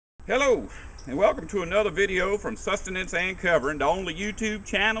Hello, and welcome to another video from Sustenance and Covering, the only YouTube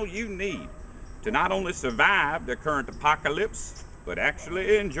channel you need to not only survive the current apocalypse, but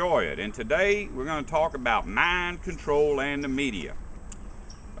actually enjoy it. And today we're going to talk about mind control and the media.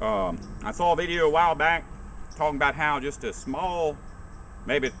 I saw a video a while back talking about how just a small,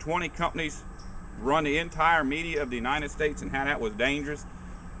 maybe 20 companies run the entire media of the United States and how that was dangerous.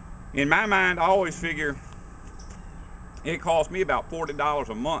 In my mind, I always figure it costs me about $40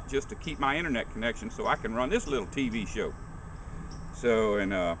 a month just to keep my internet connection so I can run this little TV show. So,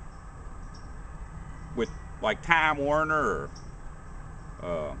 and with like Time Warner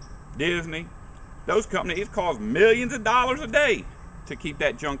or Disney, those companies, it costs millions of dollars a day to keep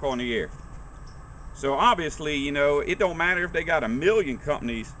that junk on the air. So obviously, you know, it don't matter if they got a million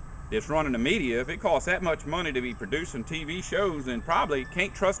companies that's running the media. If it costs that much money to be producing TV shows, then probably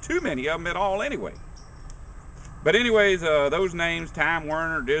can't trust too many of them at all anyway. But anyways, those names, Time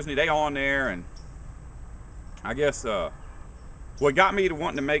Warner, Disney, they on there, and I guess what got me to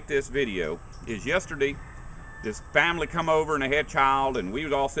wanting to make this video is yesterday, this family come over and they had a child, and we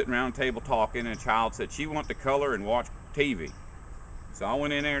was all sitting around the table talking, and a child said she wanted to color and watch TV. So I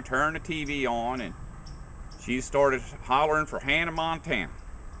went in there and turned the TV on, and she started hollering for Hannah Montana.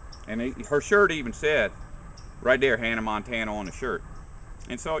 And her shirt even said, right there, Hannah Montana on the shirt.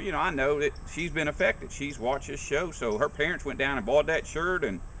 And so, you know, I know that she's been affected. She's watched this show, so her parents went down and bought that shirt,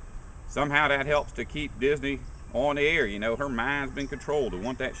 and somehow that helps to keep Disney on the air. You know, her mind's been controlled to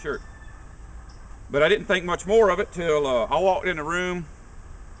want that shirt. But I didn't think much more of it till I walked in the room,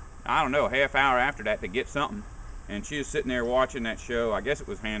 I don't know, a half hour after that to get something. And she was sitting there watching that show. I guess it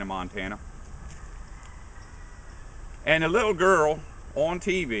was Hannah Montana. And a little girl on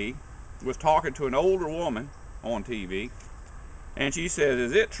TV was talking to an older woman on TV. And she says,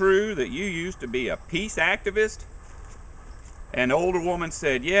 "Is it true that you used to be a peace activist?" And the older woman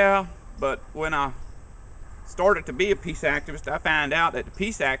said, "Yeah, but when I started to be a peace activist, I found out that the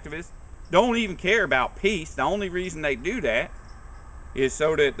peace activists don't even care about peace. The only reason they do that is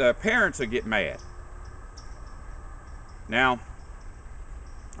so that the parents will get mad." Now,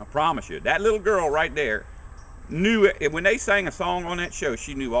 I promise you, that little girl right there knew it. When they sang a song on that show,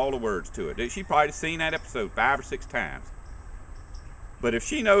 she knew all the words to it. She probably seen that episode 5 or 6 times. But if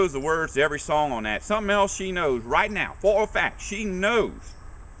she knows the words to every song on that, something else she knows right now, for a fact, she knows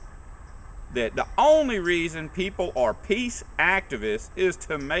that the only reason people are peace activists is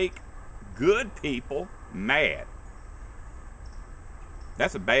to make good people mad.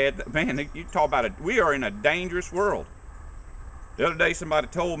 That's a bad, man, you talk about it. We are in a dangerous world. The other day somebody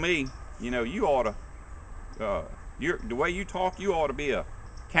told me, you know, you ought to, the way you talk, you ought to be a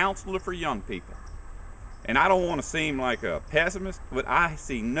counselor for young people. And I don't want to seem like a pessimist, but I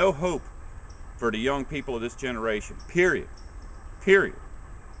see no hope for the young people of this generation, period. Period.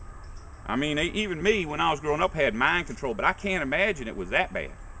 I mean, even me, when I was growing up, had mind control, but I can't imagine it was that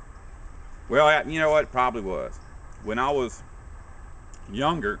bad. Well, you know what? It probably was. When I was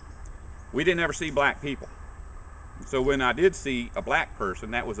younger, we didn't ever see black people. So when I did see a black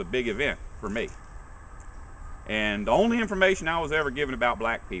person, that was a big event for me. And the only information I was ever given about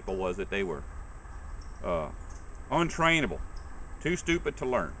black people was that they were untrainable, too stupid to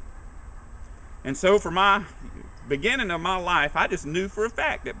learn. And so for my beginning of my life, I just knew for a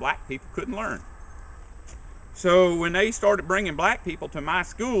fact that black people couldn't learn. So when they started bringing black people to my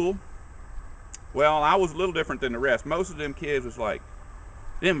school, well, I was a little different than the rest. Most of them kids was like,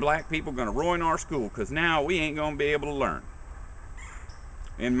 them black people gonna ruin our school because now we ain't gonna be able to learn.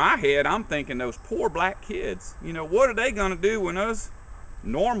 In my head, I'm thinking those poor black kids, you know, what are they gonna do when us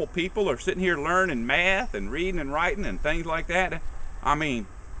normal people are sitting here learning math and reading and writing and things like that? I mean,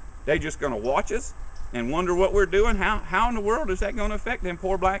 they just gonna watch us and wonder what we're doing? How in the world is that gonna affect them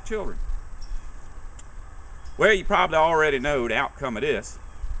poor black children? Well, you probably already know the outcome of this.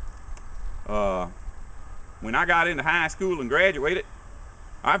 When I got into high school and graduated,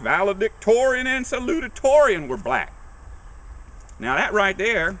 our valedictorian and salutatorian were black. Now that right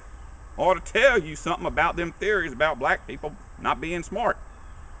there ought to tell you something about them theories about black people not being smart.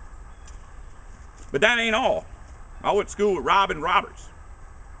 But that ain't all. I went to school with Robin Roberts.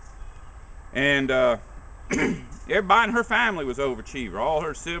 And everybody in her family was overachiever. All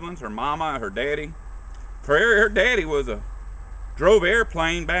her siblings, her mama, her daddy. Her daddy drove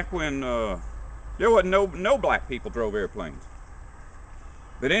airplane back when there wasn't no black people drove airplanes.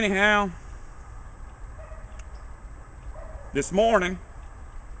 But anyhow, this morning,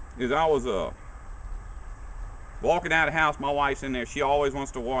 as I was walking out of the house, my wife's in there. She always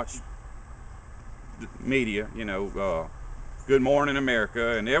wants to watch the media, you know, Good Morning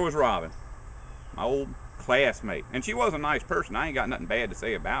America, and there was Robin, my old classmate. And she was a nice person. I ain't got nothing bad to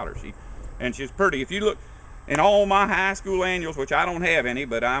say about her. She's pretty. If you look in all my high school annuals, which I don't have any,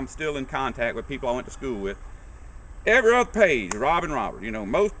 but I'm still in contact with people I went to school with, every other page, Robin Roberts, you know,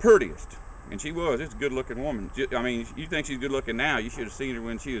 most prettiest. And she was. It's a good looking woman. I mean, you think she's good looking now, you should have seen her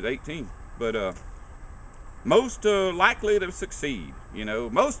when she was 18. But most likely to succeed, you know,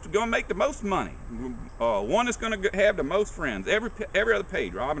 most gonna make the most money, one that's gonna have the most friends. Every other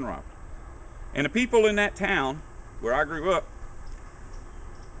page, Robin Roberts. And the people in that town where I grew up,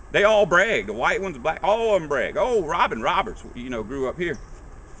 they all brag. The white ones, the black, all of them brag. Oh, Robin Roberts, you know, grew up here.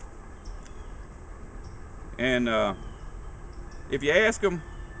 And if you ask them,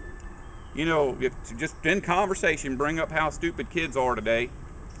 you know, if just in conversation, bring up how stupid kids are today.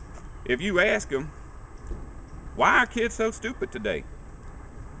 If you ask them, why are kids so stupid today?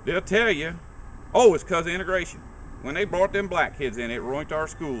 They'll tell you, oh, it's because of integration. When they brought them black kids in, it ruined our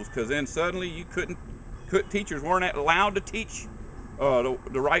schools, because then suddenly you teachers weren't allowed to teach the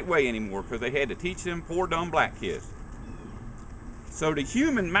right way anymore, because they had to teach them poor dumb black kids. So the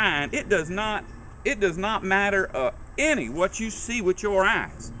human mind, it does not matter any what you see with your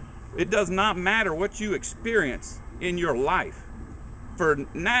eyes. It does not matter what you experience in your life. For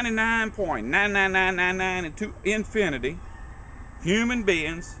 99.99999 and to infinity, human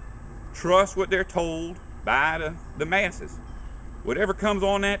beings trust what they're told by the masses. Whatever comes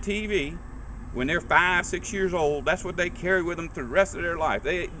on that TV when they're 5, 6 years old, that's what they carry with them through the rest of their life.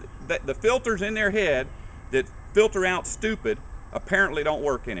 The filters in their head that filter out stupid apparently don't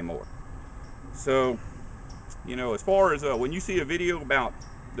work anymore. So, you know, as far as when you see a video about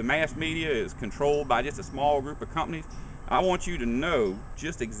the mass media is controlled by just a small group of companies, I want you to know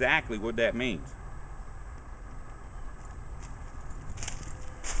just exactly what that means.